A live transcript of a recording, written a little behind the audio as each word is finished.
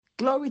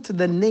Glory to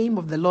the name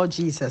of the Lord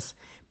Jesus.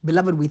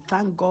 Beloved, we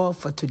thank God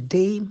for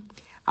today.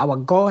 Our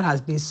God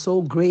has been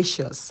so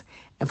gracious,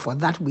 and for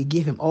that we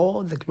give him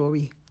all the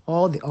glory,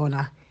 all the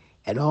honor,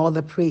 and all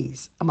the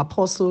praise. I'm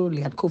Apostle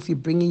Leah Kofi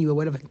bringing you a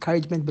word of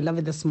encouragement,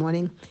 beloved, this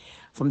morning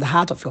from the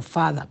heart of your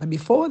Father. But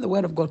before the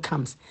word of God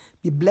comes,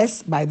 be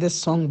blessed by this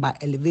song by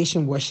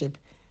Elevation Worship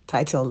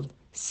titled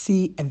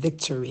See a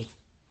Victory.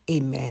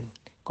 Amen.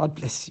 God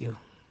bless you.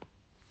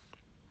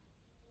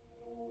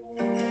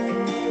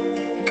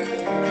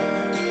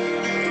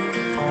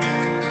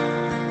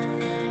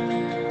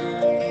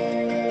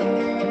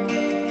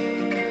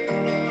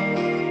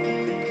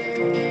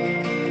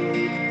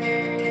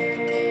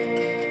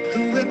 The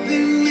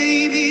weapon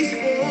may be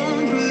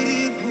formed, but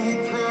it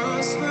won't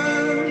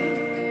prosper.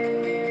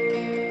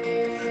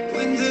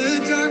 When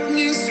the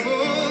darkness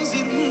falls,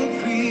 it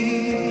won't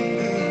prevail.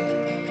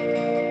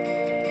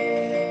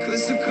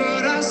 'Cause the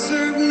God I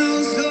serve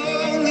knows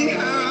only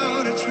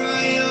how to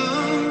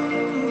triumph.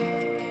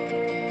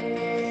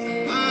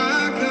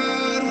 My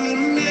God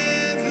will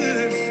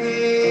never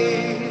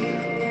fail.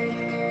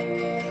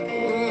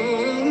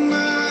 Oh,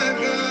 my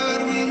God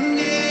will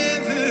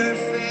never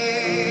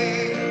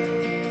fail.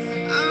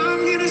 I'm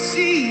gonna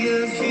see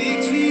a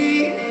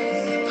victory.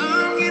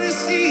 I'm gonna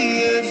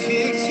see a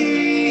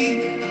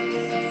victory.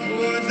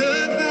 For the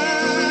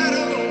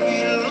battle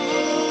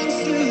belongs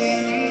to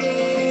you,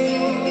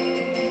 Lord.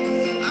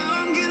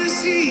 I'm gonna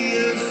see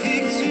a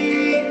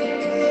victory.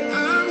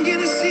 I'm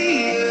gonna see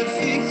a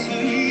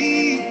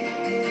victory.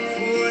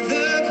 For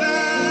the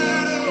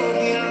battle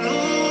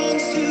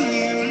belongs to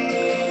you,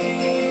 Lord.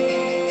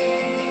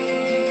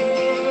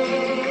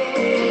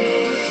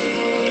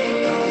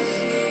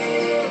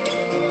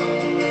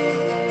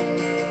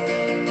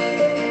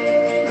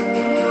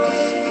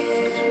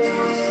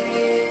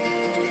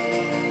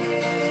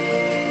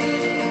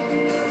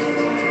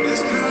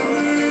 There's power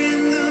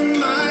in the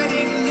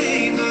mighty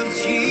name of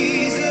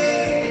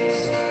Jesus.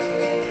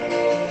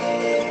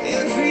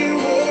 Every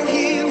war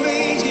he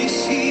wages,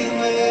 he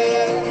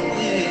will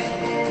win.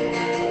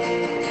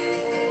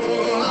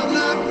 Oh, I'm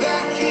not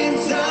backing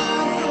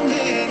down from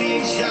any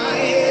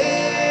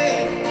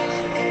giant,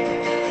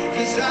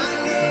 'cause I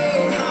know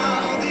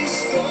how this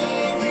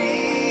story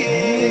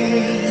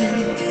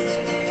ends.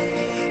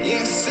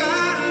 Yes, I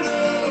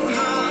know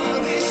how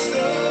this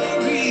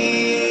story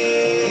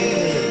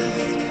ends.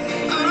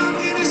 I'm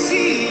gonna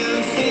see a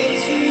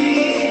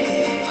victory.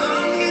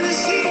 I'm gonna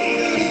see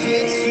a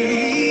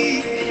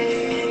victory.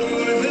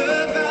 For the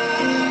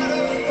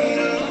battle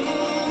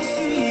belongs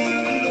to you,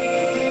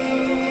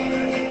 Lord.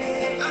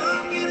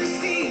 I'm gonna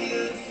see a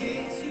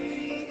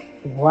victory.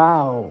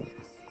 Wow.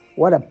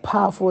 What a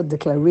powerful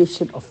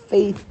declaration of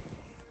faith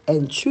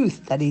and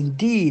truth that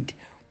indeed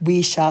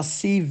we shall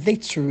see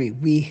victory.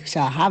 We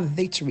shall have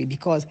victory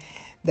because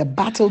the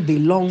battle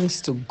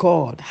belongs to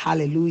God.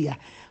 Hallelujah.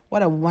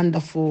 What a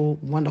wonderful,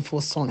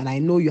 wonderful song. And I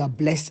know you are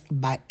blessed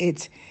by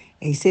it.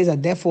 And he says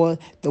that therefore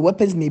the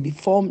weapons may be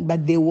formed,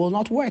 but they will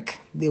not work.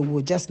 They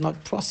will just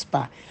not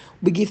prosper.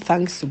 We give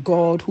thanks to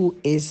God, who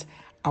is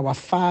our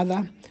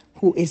Father,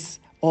 who is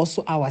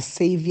also our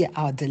Savior,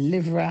 our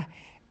deliverer,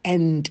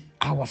 and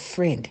our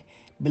friend.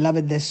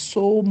 Beloved, there's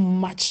so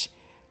much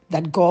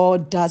that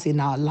God does in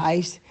our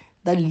lives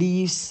that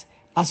leaves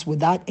us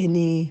without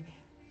any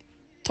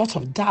thought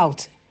of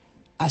doubt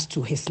as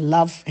to his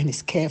love and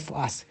his care for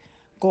us.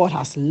 God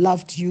has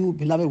loved you,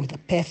 beloved, with a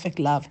perfect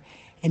love,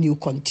 and he will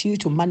continue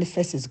to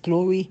manifest his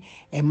glory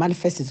and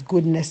manifest his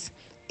goodness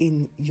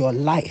in your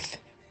life.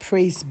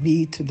 Praise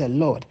be to the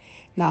Lord.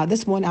 Now,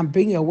 this morning, I'm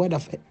bringing a word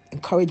of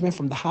encouragement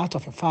from the heart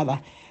of your Father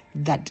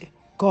that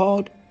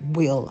God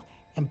will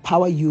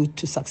empower you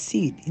to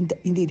succeed.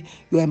 Indeed,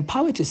 you're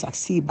empowered to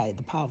succeed by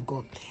the power of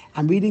God.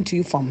 I'm reading to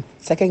you from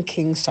 2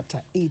 Kings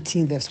chapter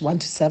 18, verse 1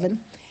 to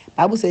 7.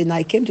 Bible says, now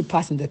it came to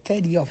pass in the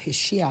third year of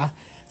Hoshea,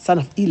 son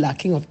of Elah,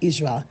 king of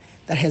Israel,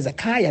 that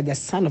Hezekiah, the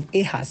son of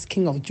Ahaz,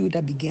 king of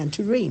Judah, began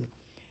to reign.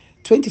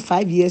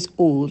 25 years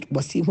old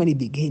was he when he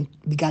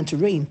began to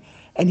reign,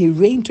 and he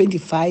reigned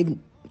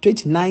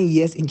 29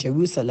 years in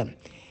Jerusalem.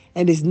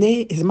 And his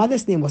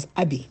mother's name was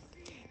Abi,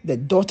 the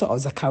daughter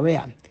of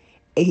Zechariah.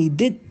 And he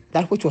did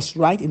that which was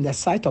right in the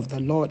sight of the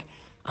Lord,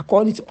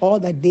 according to all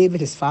that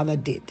David his father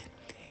did.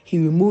 He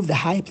removed the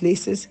high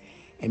places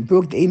and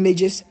broke the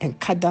images and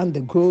cut down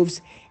the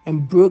groves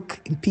and broke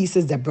in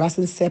pieces the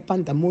brazen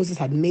serpent that Moses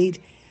had made.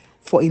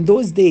 For in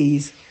those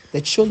days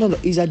the children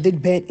of Israel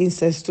did burn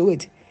incense to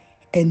it,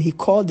 and he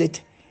called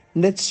it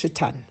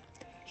Netzshatan.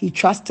 He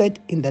trusted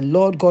in the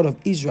Lord God of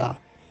Israel,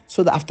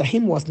 so that after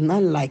him was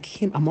none like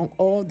him among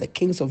all the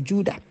kings of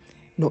Judah,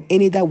 nor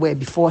any that were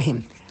before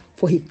him.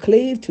 For he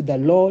clave to the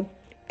Lord,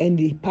 and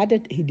he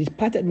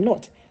departed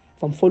not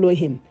from following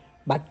him,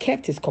 but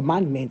kept his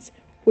commandments,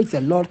 which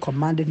the Lord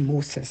commanded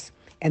Moses.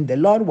 And the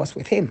Lord was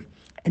with him,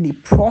 and he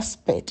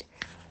prospered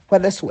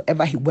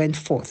whithersoever he went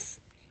forth.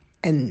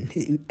 And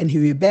he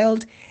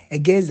rebelled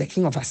against the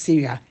king of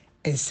Assyria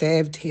and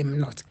served him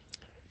not.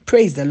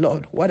 Praise the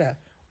Lord. What a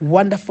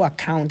wonderful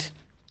account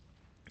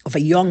of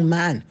a young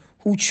man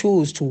who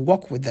chose to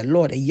walk with the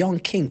Lord, a young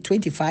king,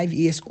 25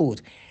 years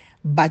old.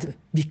 But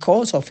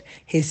because of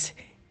his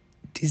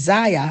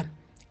desire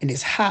in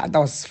his heart that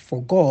was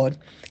for God,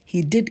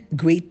 he did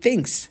great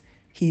things.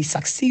 He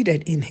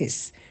succeeded in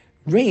his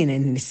reign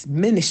and in his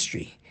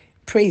ministry.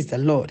 Praise the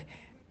Lord.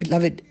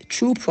 Beloved,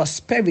 true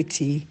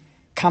prosperity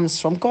comes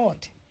from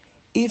God.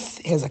 If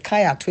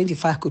Hezekiah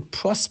 25 could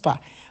prosper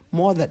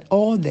more than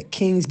all the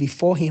kings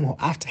before him or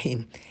after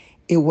him,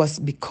 it was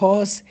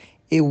because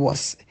it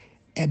was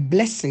a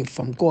blessing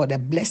from God, a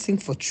blessing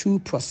for true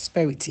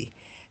prosperity.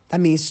 That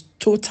means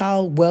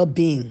total well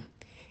being.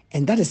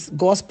 And that is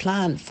God's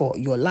plan for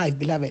your life,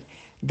 beloved,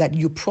 that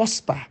you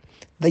prosper,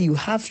 that you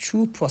have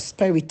true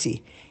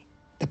prosperity.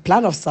 The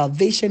plan of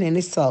salvation in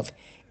itself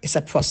is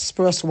a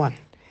prosperous one.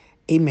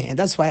 Amen. And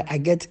that's why I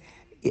get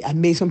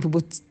amazed when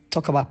people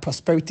talk about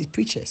prosperity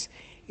preachers,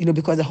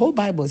 because the whole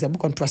Bible is a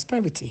book on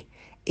prosperity.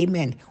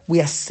 Amen.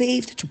 We are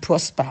saved to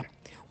prosper.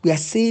 We are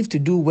saved to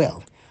do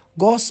well.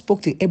 God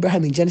spoke to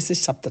Abraham in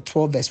Genesis chapter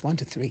 12, verse 1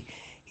 to 3.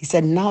 He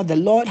said, "Now the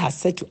Lord has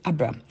said to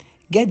Abraham,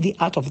 get thee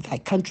out of thy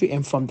country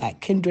and from thy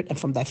kindred and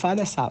from thy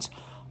father's house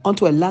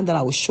unto a land that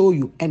I will show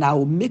you, and I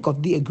will make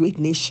of thee a great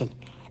nation,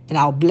 and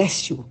I'll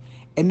bless you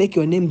and make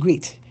your name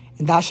great,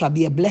 and thou shalt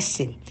be a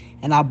blessing.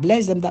 And I'll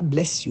bless them that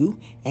bless you,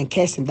 and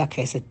curse them that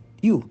curse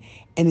you.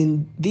 And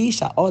in thee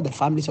shall all the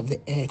families of the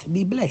earth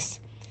be blessed."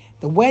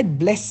 The word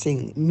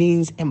blessing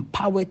means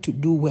empowered to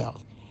do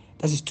well.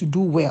 That is to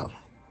do well.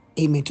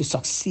 Amen. To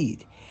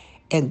succeed.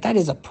 And that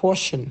is a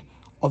portion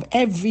of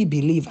every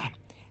believer.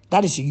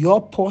 That is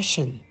your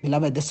portion,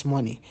 beloved, this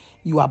morning.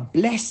 You are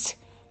blessed.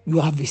 You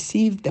have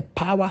received the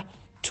power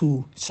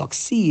to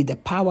succeed, the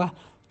power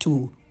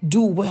to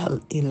do well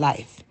in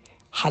life.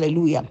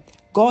 Hallelujah.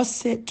 God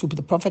said to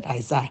the prophet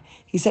Isaiah,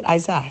 he said,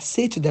 "Isaiah,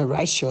 say to the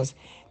righteous,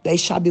 that it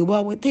shall be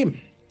well with him."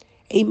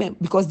 Amen.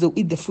 Because they'll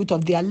eat the fruit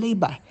of their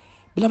labor.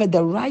 Beloved,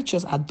 the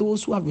righteous are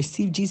those who have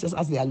received Jesus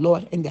as their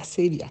Lord and their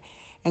Savior.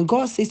 And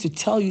God says to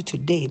tell you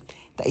today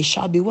that it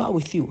shall be well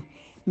with you.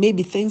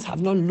 Maybe things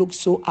have not looked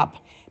so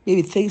up.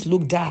 Maybe things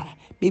look dire.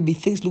 Maybe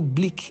things look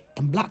bleak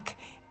and black.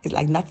 It's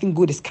like nothing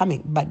good is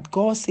coming. But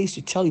God says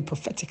to tell you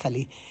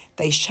prophetically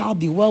that it shall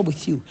be well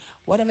with you.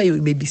 Whatever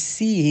you may be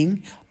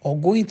seeing or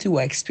going through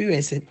or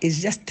experiencing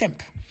is just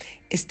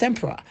It's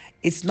temporal.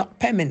 It's not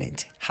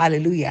permanent.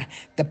 Hallelujah.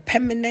 The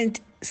permanent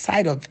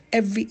side of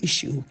every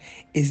issue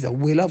is the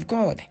will of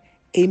God.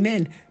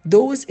 Amen.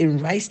 Those in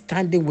right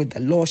standing with the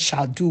Lord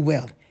shall do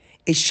well.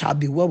 It shall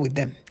be well with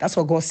them. That's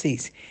what God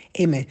says.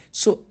 Amen.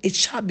 So it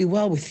shall be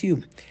well with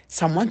you.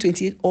 Psalm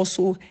 128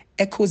 also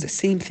echoes the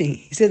same thing.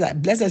 He says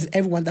that blessed is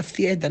everyone that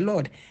fears the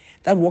Lord,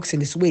 that walks in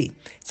his way.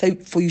 So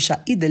for you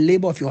shall eat the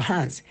labor of your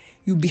hands.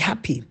 You'll be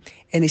happy,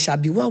 and it shall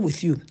be well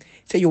with you.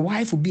 So your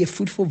wife will be a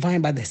fruitful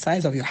vine by the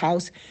sides of your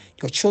house.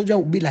 Your children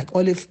will be like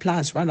olive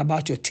plants round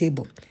about your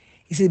table.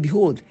 He said,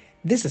 "Behold,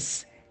 this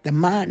is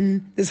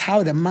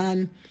how the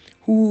man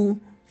who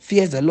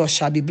fears the Lord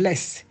shall be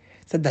blessed.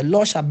 So the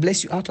Lord shall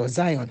bless you out of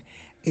Zion.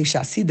 You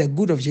shall see the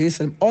good of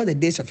Jerusalem all the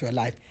days of your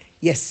life.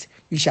 Yes,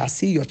 you shall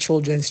see your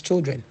children's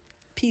children.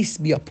 Peace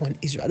be upon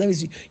Israel." That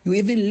means you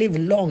even live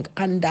long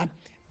under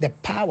the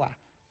power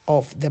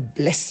of the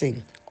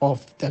blessing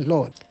of the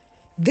Lord.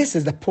 This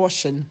is the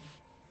portion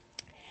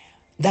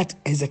that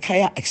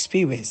Hezekiah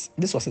experienced.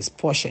 This was his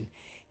portion.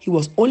 He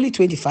was only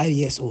 25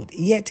 years old,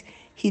 yet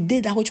he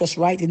did that which was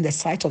right in the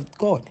sight of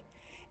God.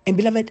 And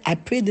beloved, I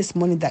pray this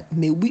morning that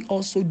may we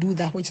also do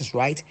that which is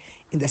right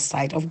in the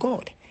sight of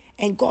God.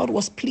 And God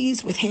was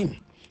pleased with him.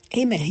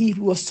 Amen. He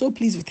was so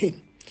pleased with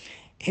him.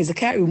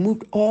 Hezekiah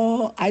removed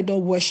all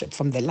idol worship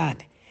from the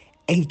land,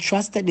 and he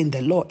trusted in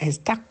the Lord and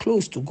stuck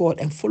close to God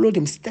and followed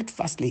him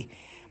steadfastly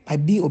by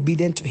being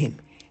obedient to him.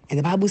 And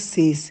the Bible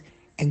says,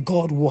 and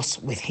God was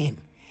with him.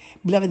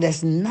 Beloved,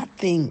 there's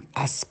nothing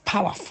as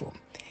powerful,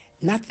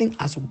 nothing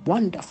as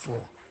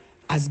wonderful,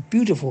 as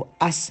beautiful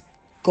as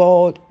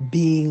God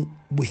being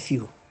with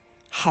you.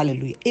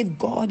 Hallelujah. If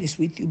God is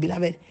with you,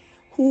 beloved,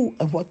 who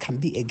and what can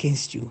be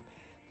against you?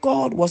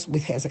 God was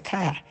with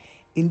Hezekiah.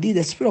 Indeed,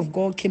 the Spirit of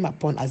God came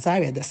upon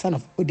Azariah, the son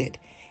of Oded,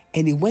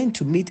 and he went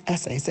to meet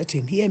Asa and said to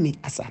him, "Hear me,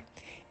 Asa,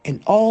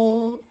 and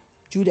all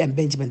Judah and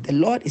Benjamin, the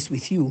Lord is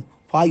with you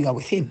while you are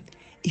with him.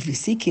 If you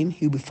seek him,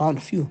 he will be found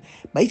of you.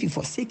 But if you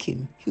forsake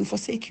him, he will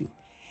forsake you."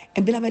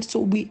 And beloved, so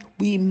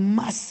we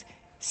must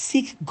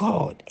seek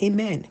God.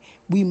 Amen.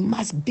 We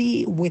must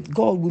be with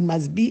God. We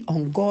must be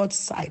on God's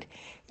side.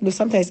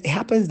 Sometimes it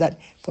happens that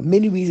for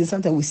many reasons,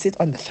 sometimes we sit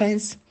on the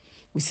fence,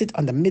 we sit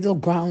on the middle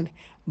ground.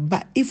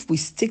 But if we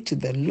stick to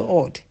the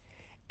Lord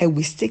and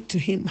we stick to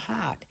him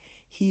hard,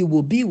 he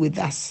will be with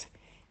us.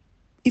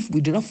 If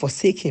we do not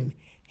forsake him,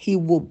 he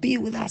will be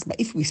with us. But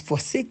if we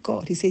forsake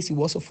God, he says he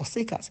will also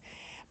forsake us.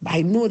 But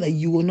I know that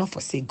you will not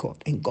forsake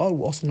God, and God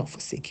will also not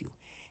forsake you.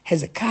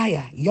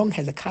 Hezekiah, young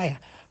Hezekiah,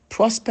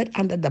 prospered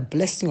under the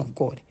blessing of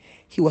God.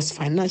 He was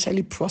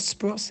financially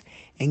prosperous,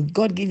 and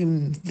God gave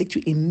him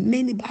victory in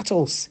many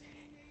battles.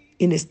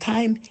 In his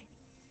time,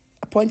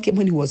 a point came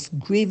when he was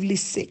gravely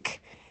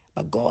sick,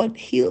 but God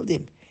healed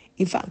him.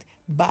 In fact,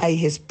 by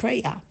his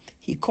prayer,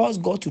 he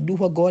caused God to do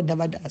what God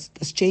never does.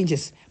 Just change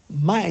his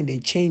mind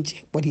and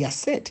change what he has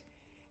said.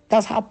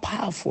 That's how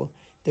powerful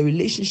the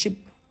relationship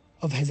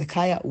of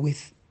Hezekiah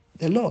with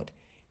the Lord.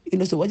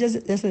 So what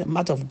just a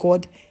matter of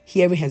God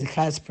hearing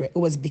Hezekiah's prayer. It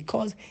was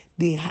because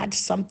they had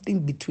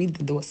something between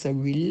them. There was a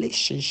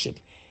relationship.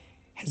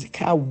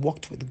 Hezekiah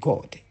walked with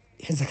God.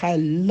 Hezekiah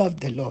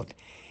loved the Lord.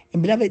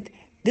 And beloved,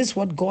 this is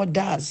what God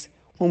does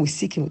when we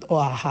seek him with all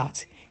our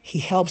hearts. He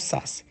helps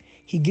us.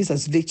 He gives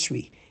us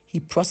victory. He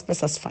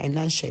prospers us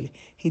financially.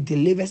 He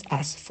delivers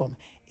us from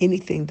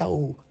anything that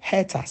will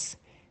hurt us.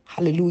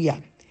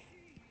 Hallelujah.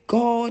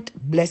 God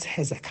bless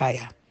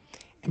Hezekiah.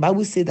 The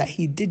Bible says that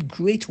he did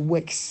great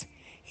works.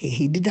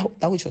 He did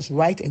that which was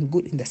right and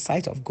good in the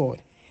sight of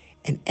God.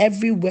 And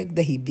every work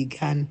that he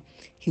began,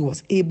 he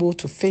was able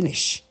to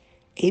finish.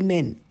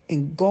 Amen.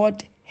 And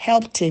God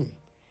helped him.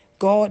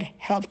 God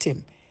helped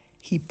him.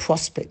 He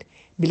prospered.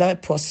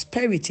 Beloved,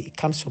 prosperity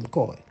comes from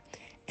God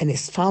and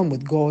is found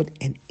with God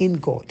and in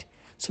God.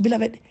 So,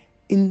 beloved,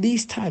 in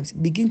these times,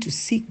 begin to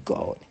seek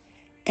God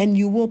and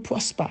you will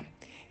prosper.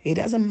 It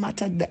doesn't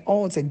matter the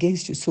odds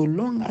against you. So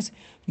long as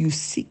you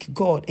seek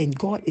God and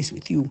God is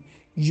with you,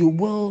 you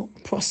will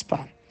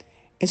prosper.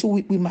 And so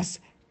we must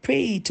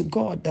pray to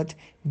God that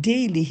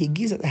daily he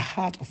gives us a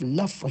heart of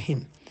love for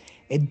him,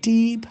 a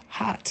deep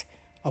heart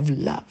of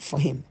love for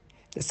him.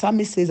 The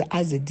psalmist says,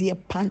 as the deer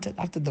panted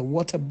after the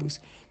water brooks,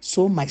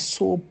 so my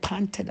soul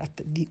panted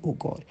after thee, O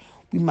God.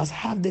 We must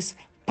have this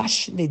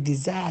passionate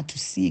desire to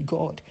see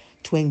God,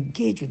 to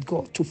engage with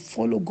God, to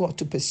follow God,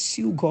 to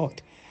pursue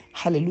God.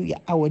 Hallelujah.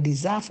 Our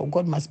desire for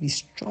God must be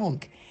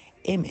strong.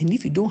 Amen. And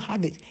if you don't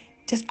have it,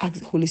 just ask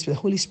the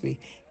Holy Spirit,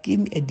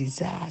 give me a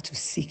desire to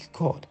seek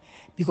God.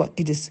 Because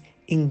it is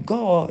in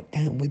God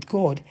and with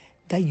God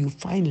that you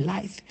find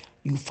life,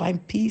 you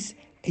find peace,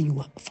 and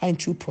you find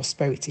true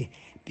prosperity.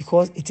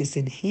 Because it is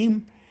in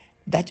him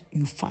that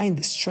you find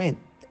the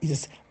strength. It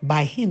is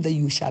by him that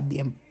you shall be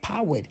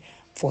empowered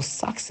for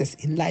success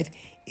in life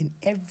in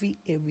every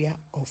area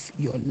of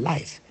your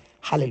life.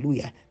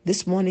 Hallelujah.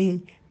 This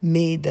morning,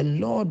 may the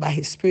Lord by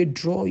his Spirit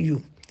draw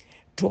you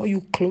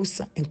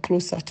closer and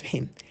closer to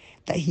him,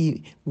 that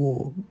he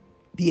will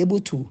be able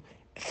to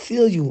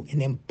fill you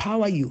and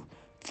empower you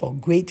for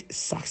great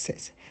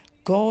success.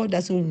 God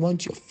doesn't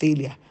want your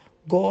failure.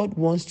 God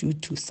wants you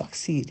to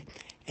succeed.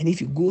 And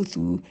if you go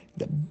through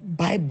the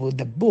Bible,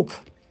 the book,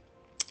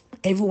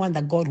 everyone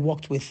that God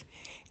walked with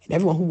and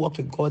everyone who walked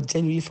with God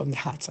genuinely from the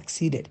heart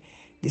succeeded.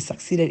 They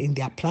succeeded in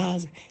their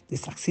plans. They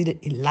succeeded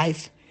in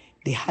life.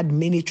 They had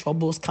many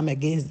troubles come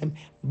against them,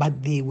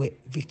 but they were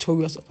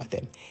victorious over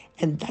them.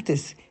 And that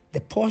is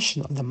the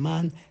portion of the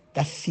man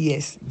that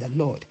fears the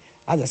Lord.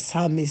 As the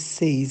psalmist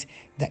says,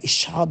 that it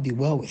shall be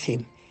well with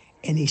him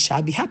and he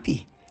shall be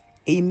happy.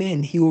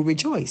 Amen. He will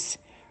rejoice.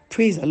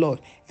 Praise the Lord.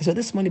 And so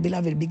this morning,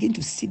 beloved, begin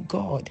to seek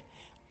God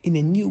in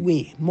a new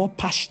way, more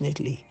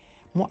passionately,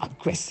 more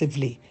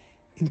aggressively,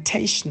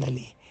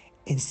 intentionally,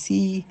 and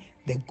see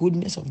the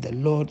goodness of the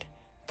Lord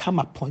come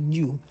upon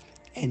you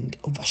and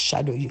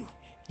overshadow you.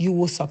 You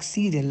will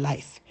succeed in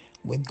life.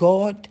 With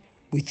God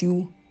with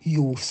you,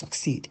 you will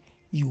succeed.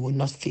 You will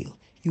not fail.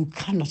 You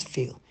cannot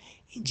fail.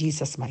 In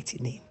Jesus' mighty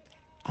name.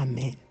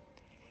 Amen.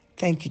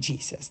 Thank you,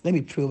 Jesus. Let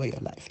me pray over your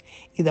life.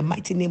 In the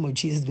mighty name of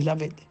Jesus,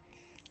 beloved,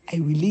 I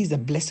release the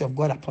blessing of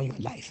God upon your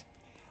life.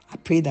 I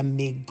pray that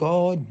may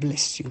God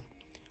bless you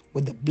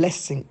with the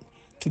blessing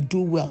to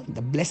do well,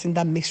 the blessing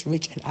that makes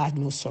rich and add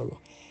no sorrow.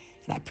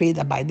 And I pray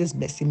that by this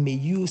blessing, may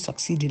you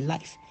succeed in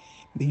life.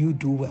 May you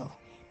do well.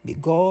 May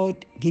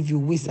God give you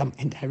wisdom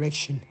and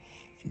direction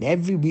and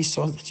every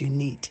resource that you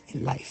need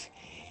in life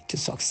to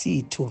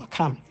succeed, to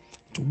overcome,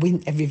 to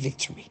win every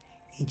victory.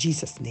 In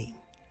Jesus' name,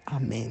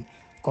 amen.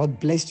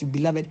 God bless you,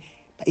 beloved.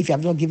 But if you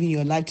have not given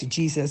your life to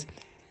Jesus,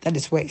 that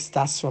is where it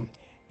starts from.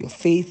 Your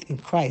faith in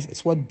Christ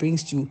is what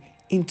brings you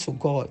into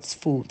God's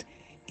fold,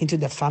 into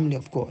the family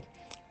of God.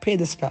 Pray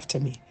this prayer after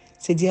me.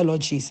 Say, dear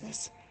Lord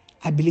Jesus,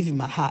 I believe in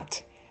my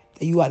heart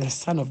that you are the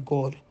Son of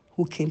God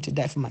who came to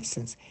die for my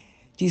sins.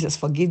 Jesus,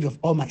 forgive me of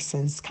all my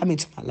sins. Come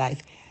into my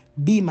life.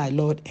 Be my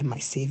Lord and my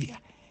Savior.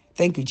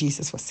 Thank you,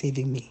 Jesus, for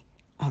saving me.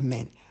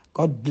 Amen.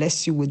 God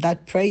bless you with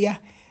that prayer.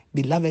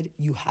 Beloved,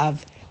 you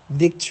have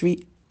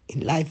victory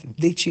in life,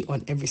 victory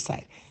on every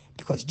side,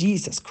 because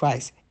Jesus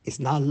Christ is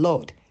now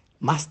Lord,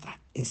 Master,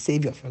 and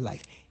Savior of your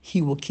life.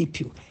 He will keep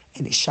you,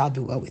 and it shall be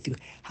well with you.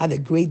 Have a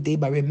great day,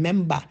 but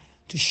remember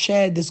to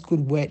share this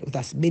good word with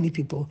as many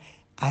people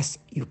as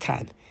you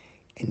can,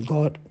 and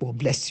God will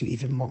bless you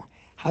even more.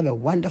 Have a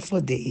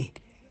wonderful day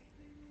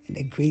and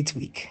a great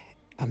week.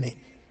 Amen.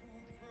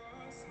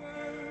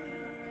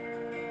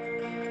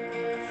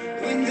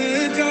 When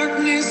the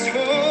darkness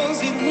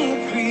falls, it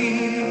won't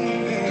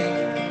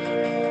prevail.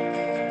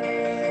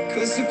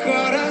 'Cause the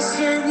God I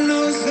serve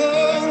knows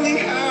only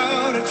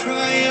how to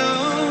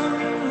triumph.